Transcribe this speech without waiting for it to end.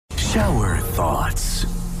Shower thoughts.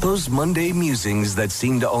 Those Monday musings that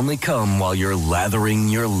seem to only come while you're lathering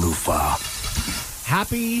your loofah.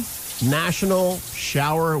 Happy National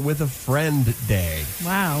Shower with a Friend Day.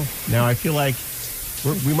 Wow. Now, I feel like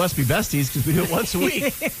we must be besties because we do it once a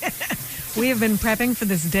week. We have been prepping for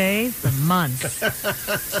this day for months.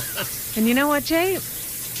 And you know what, Jay?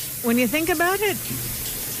 When you think about it,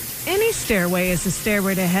 any stairway is a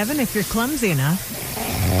stairway to heaven if you're clumsy enough.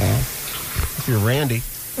 If you're Randy.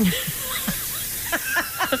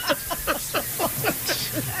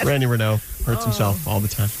 Randy Renault hurts himself all the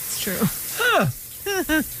time. It's true.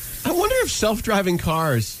 I wonder if self-driving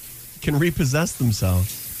cars can repossess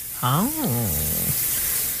themselves. Oh.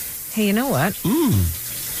 Hey, you know what?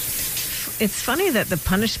 It's funny that the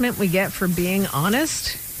punishment we get for being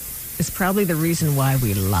honest is probably the reason why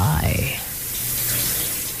we lie.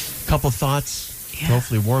 Couple thoughts to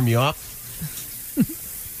hopefully warm you up.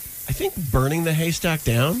 I think burning the haystack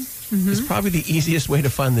down is probably the easiest way to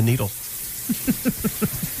find the needle.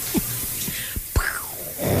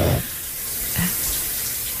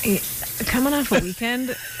 Coming off a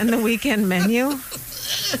weekend and the weekend menu.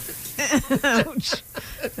 Ouch.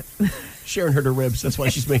 Sharon hurt her ribs. That's why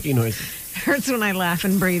she's making noise. Hurts when I laugh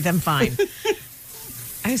and breathe. I'm fine.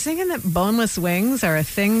 I was thinking that boneless wings are a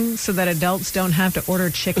thing so that adults don't have to order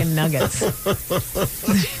chicken nuggets.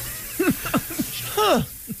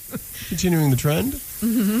 Continuing the trend.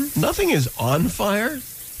 Nothing is on fire.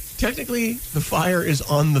 Technically, the fire is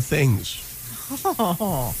on the things.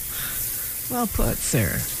 Oh, well put,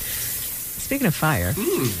 sir. Speaking of fire,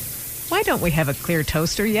 why don't we have a clear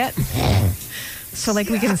toaster yet? So, we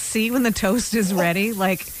can see when the toast is ready.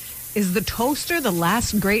 Is the toaster the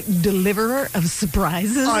last great deliverer of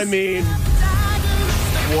surprises? I mean,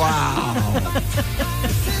 wow.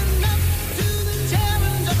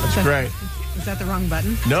 That's great. Is that the wrong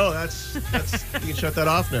button? No, that's you can shut that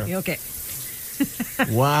off now. Okay.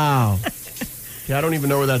 Wow. Yeah, I don't even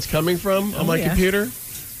know where that's coming from on my computer,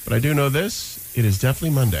 but I do know this. It is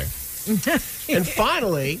definitely Monday. And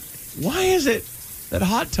finally, why is it that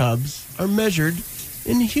hot tubs are measured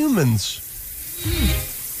in humans?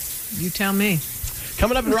 You tell me.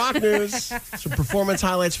 Coming up in rock news, some performance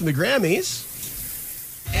highlights from the Grammys.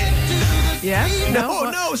 Yes?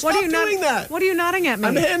 No, stop doing that. What are you nodding at me?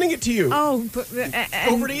 I'm handing it to you. Oh,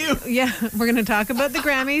 over to you. Yeah, we're going to talk about the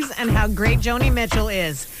Grammys and how great Joni Mitchell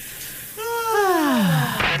is.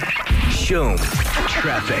 Shum.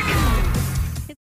 Traffic.